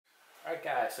Alright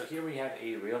guys, so here we have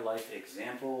a real life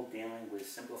example dealing with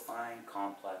simplifying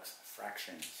complex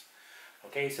fractions.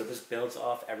 Okay, so this builds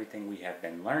off everything we have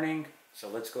been learning. So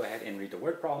let's go ahead and read the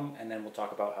word problem and then we'll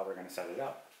talk about how we're going to set it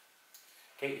up.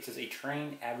 Okay, it says a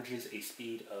train averages a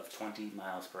speed of 20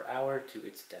 miles per hour to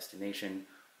its destination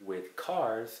with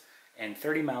cars and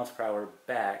 30 miles per hour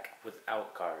back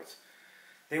without cars.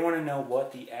 They want to know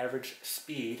what the average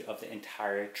speed of the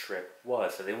entire trip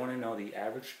was. So they want to know the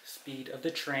average speed of the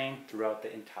train throughout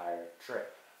the entire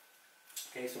trip.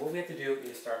 Okay, so what we have to do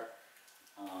is start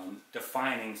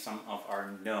defining some of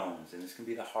our knowns. And this can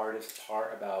be the hardest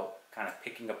part about kind of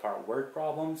picking apart word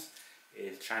problems,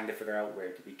 is trying to figure out where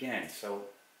to begin. So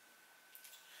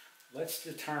let's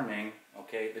determine,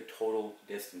 okay, the total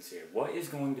distance here. What is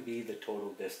going to be the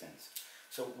total distance?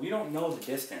 So we don't know the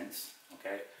distance,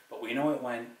 okay, but we know it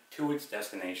went to its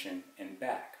destination and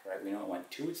back, right? We know it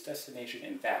went to its destination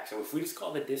and back. So if we just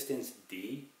call the distance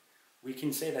d, we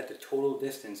can say that the total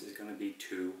distance is going to be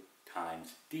 2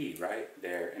 times d, right?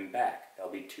 There and back.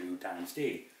 That'll be 2 times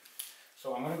d.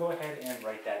 So I'm going to go ahead and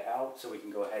write that out so we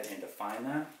can go ahead and define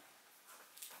that.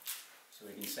 So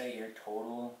we can say here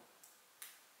total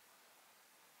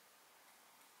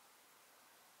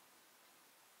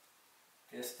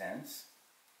distance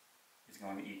is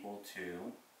going to equal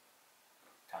 2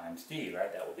 times d,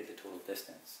 right? That will be the total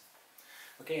distance.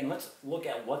 Okay, and let's look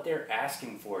at what they're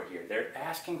asking for here. They're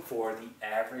asking for the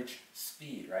average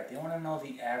speed, right? They want to know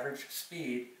the average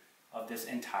speed of this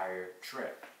entire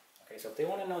trip. Okay, so if they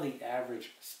want to know the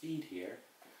average speed here,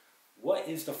 what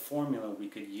is the formula we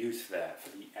could use for that,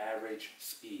 for the average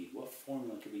speed? What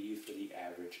formula could we use for the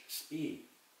average speed?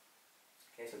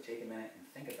 Okay, so take a minute and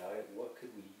think about it. What could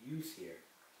we use here?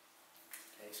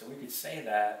 Okay, so we could say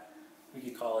that, we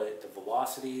could call it the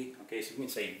velocity. Okay, so we can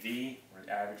say v,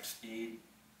 or average speed.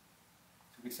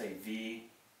 So we could say v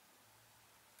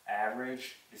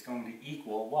average is going to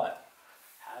equal what?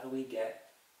 How do we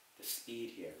get the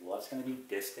speed here? Well, it's going to be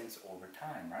distance over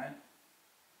time, right?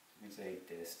 So we can say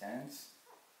distance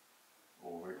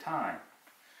over time.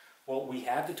 Well, we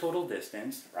have the total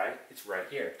distance, right? It's right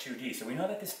here, 2d. So we know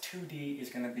that this 2d is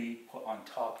going to be put on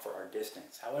top for our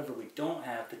distance. However, we don't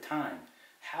have the time.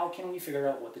 How can we figure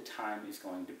out what the time is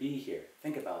going to be here?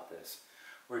 Think about this.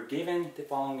 We're given the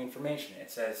following information.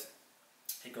 It says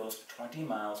it goes 20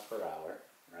 miles per hour,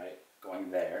 right,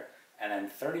 going there, and then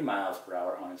 30 miles per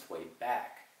hour on its way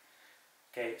back.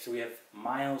 Okay, so we have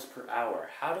miles per hour.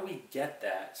 How do we get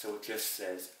that so it just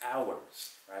says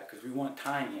hours, right? Because we want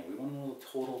time here. We want to know the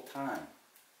total time.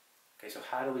 Okay, so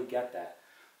how do we get that?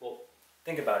 Well,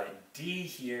 think about it. D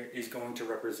here is going to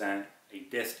represent a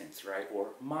distance, right? Or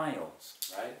miles,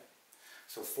 right?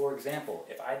 So for example,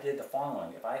 if I did the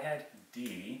following, if I had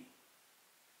D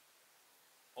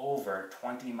over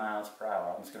 20 miles per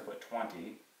hour, I'm just going to put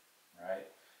 20, right?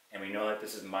 And we know that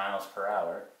this is miles per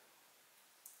hour.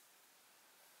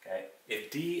 Okay,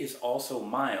 if d is also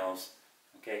miles,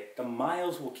 okay, the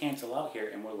miles will cancel out here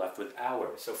and we're left with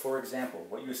hours. So for example,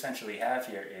 what you essentially have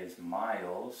here is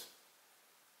miles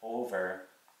over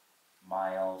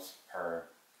miles per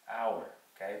hour,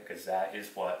 okay, because that is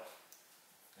what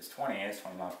this 20 is,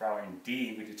 20 miles per hour, and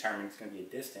d we determined it's going to be a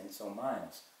distance, so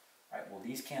miles. All right, well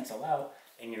these cancel out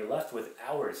and you're left with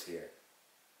hours here.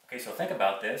 Okay, so think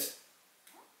about this.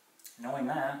 Knowing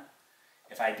that,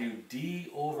 if I do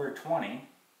d over 20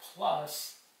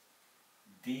 plus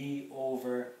d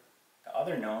over the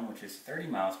other known, which is 30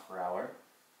 miles per hour,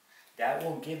 that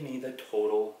will give me the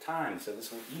total time. So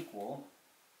this will equal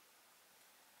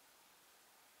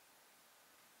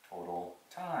total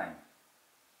time.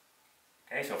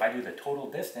 Okay, so if I do the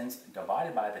total distance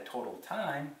divided by the total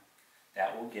time,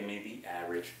 that will give me the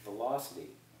average velocity,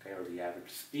 okay, or the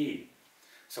average speed.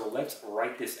 So let's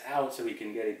write this out so we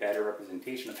can get a better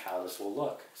representation of how this will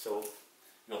look. So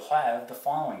you'll have the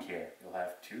following here. You'll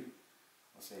have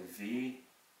let's say v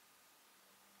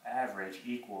average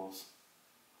equals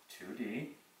 2d,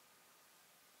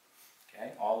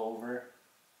 okay, all over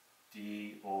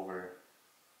d over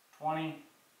 20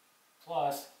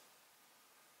 plus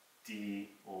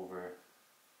d over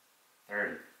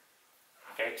 30.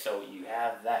 Okay, so you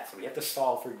have that. So we have to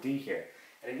solve for d here.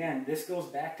 And again, this goes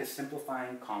back to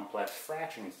simplifying complex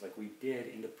fractions like we did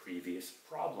in the previous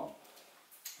problem.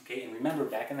 Okay, and remember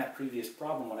back in that previous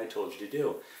problem what I told you to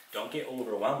do. Don't get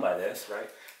overwhelmed by this, right?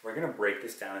 We're going to break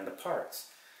this down into parts.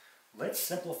 Let's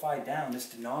simplify down this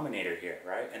denominator here,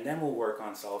 right? And then we'll work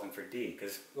on solving for d.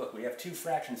 Because look, we have 2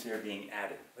 fractions here being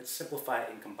added. Let's simplify it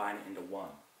and combine it into 1.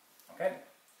 Okay?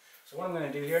 So what I'm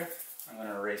going to do here, I'm going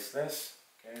to erase this.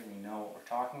 Okay, we know what we're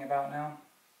talking about now.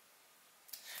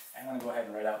 I'm going to go ahead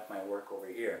and write out my work over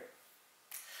here.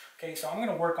 Okay, so I'm going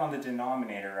to work on the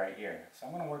denominator right here. So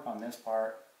I'm going to work on this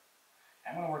part.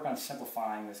 I'm going to work on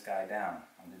simplifying this guy down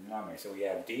on the denominator. So we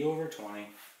have d over 20,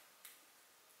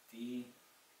 d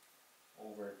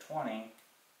over 20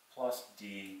 plus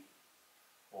d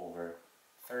over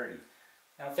 30.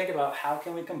 Now think about how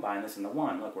can we combine this into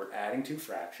one. Look, we're adding two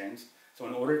fractions. So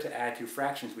in order to add two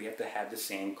fractions, we have to have the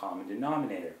same common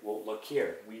denominator. Well, look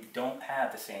here. We don't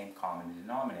have the same common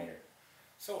denominator.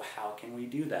 So how can we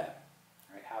do that?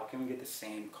 All right, how can we get the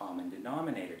same common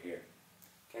denominator here?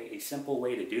 Okay, a simple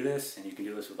way to do this, and you can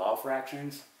do this with all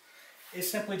fractions, is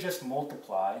simply just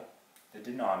multiply the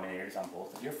denominators on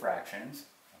both of your fractions,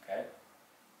 okay?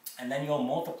 And then you'll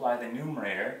multiply the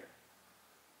numerator,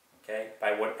 okay,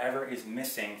 by whatever is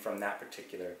missing from that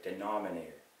particular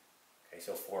denominator. Okay,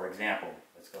 so for example,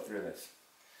 let's go through this.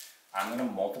 I'm going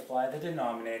to multiply the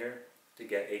denominator to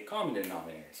get a common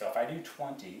denominator. So if I do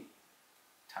 20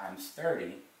 times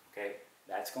 30, okay,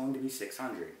 that's going to be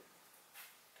 600.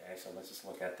 Okay, so let's just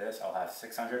look at this. I'll have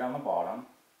 600 on the bottom.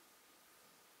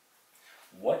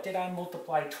 What did I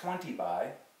multiply 20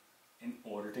 by in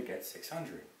order to get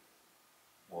 600?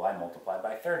 Well, I multiplied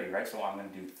by 30, right? So I'm going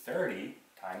to do 30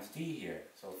 times d here,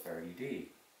 so 30d.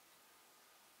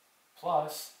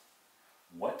 Plus,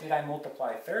 what did I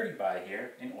multiply 30 by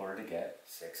here in order to get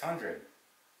 600?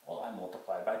 Well, I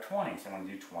multiplied by 20, so I'm going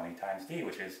to do 20 times d,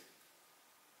 which is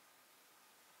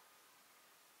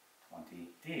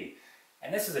 20d.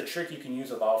 And this is a trick you can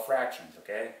use with all fractions,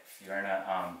 okay? If you're in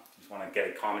a, you just want to get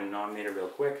a common denominator real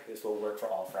quick, this will work for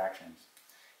all fractions.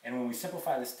 And when we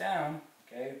simplify this down,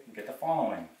 okay, we get the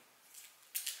following.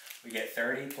 We get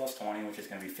 30 plus 20, which is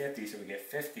going to be 50, so we get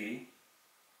 50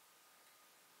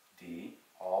 d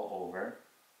all over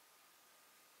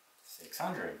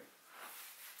 600.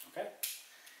 Okay?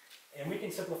 And we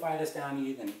can simplify this down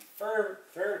even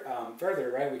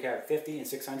further, right? We have 50 and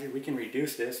 600. We can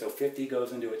reduce this, so 50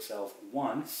 goes into itself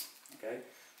once, okay?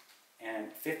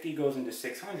 And 50 goes into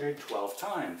 600 12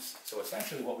 times. So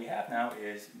essentially what we have now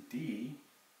is d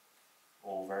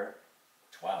over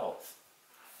 12.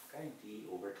 Okay, d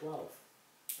over 12.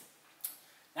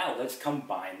 Now let's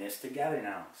combine this together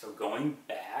now. So going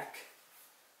back,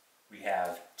 we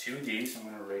have 2d, so I'm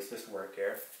going to erase this work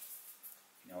here.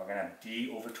 Now we're going to have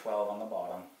d over 12 on the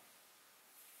bottom.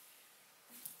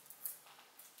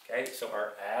 Okay, so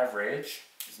our average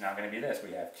is now going to be this.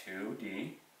 We have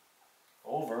 2d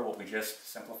over what we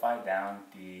just simplified down,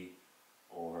 d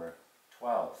over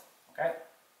 12. Okay?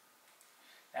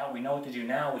 Now we know what to do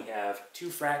now. We have two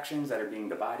fractions that are being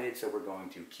divided, so we're going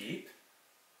to keep,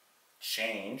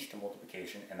 change to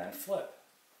multiplication, and then flip.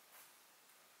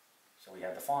 So we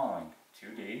have the following,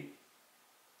 2d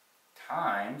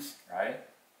times, right?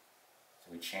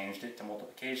 So we changed it to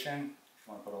multiplication. If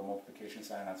you want to put a multiplication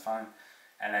sign, that's fine.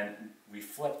 And then we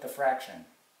flip the fraction.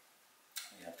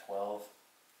 We have 12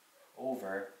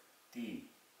 over d.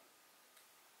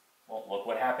 Well, look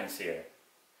what happens here.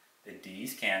 The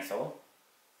d's cancel.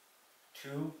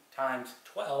 2 times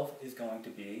 12 is going to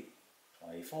be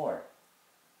 24.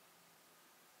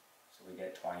 So we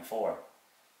get 24.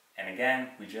 And again,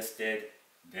 we just did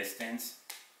distance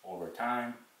over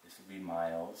time. This would be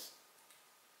miles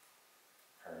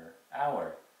per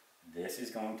hour. This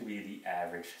is going to be the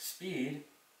average speed,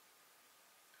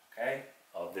 okay,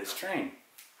 of this train.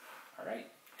 All right,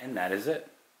 and that is it.